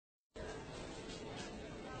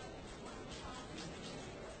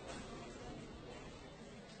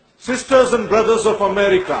sisters and brothers of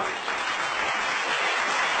America,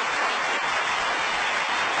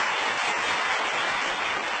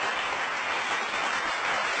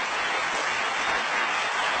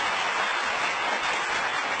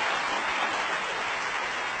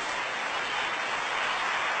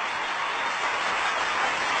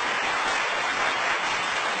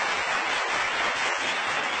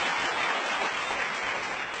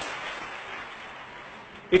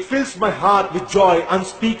 it fills my heart with joy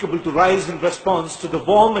unspeakable to rise in response to the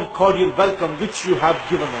warm and cordial welcome which you have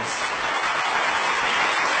given us.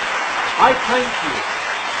 I thank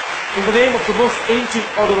you in the name of the most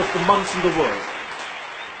ancient order of the monks in the world.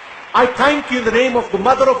 I thank you in the name of the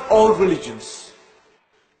mother of all religions.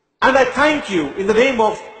 And I thank you in the name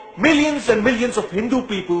of millions and millions of Hindu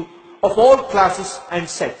people of all classes and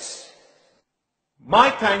sects. My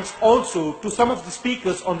thanks also to some of the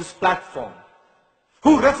speakers on this platform,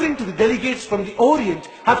 who, referring to the delegates from the Orient,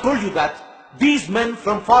 have told you that these men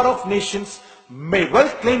from far-off nations may well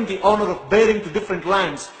claim the honor of bearing to different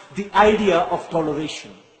lands the idea of toleration.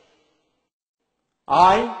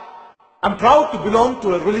 I am proud to belong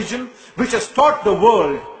to a religion which has taught the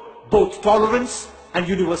world both tolerance and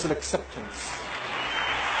universal acceptance.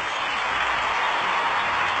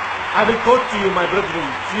 I will quote to you, my brethren,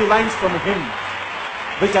 few lines from a hymn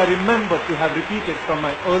which I remember to have repeated from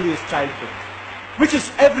my earliest childhood, which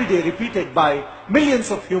is every day repeated by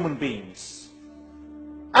millions of human beings.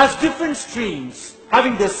 As different streams,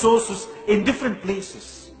 having their sources in different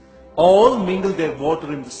places, all mingle their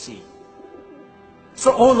water in the sea.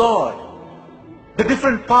 So, O Lord, the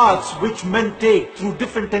different paths which men take through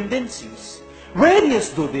different tendencies, various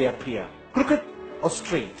though they appear, crooked or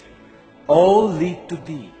straight, all lead to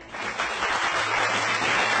Thee.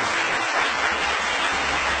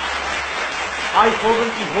 I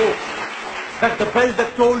fervently hope that the bell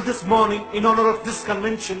that tolled this morning in honor of this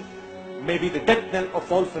convention may be the death knell of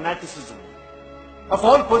all fanaticism, of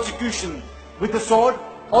all persecution with the sword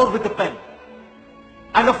or with the pen,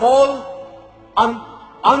 and of all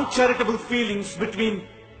uncharitable feelings between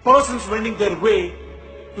persons wending their way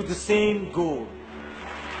to the same goal.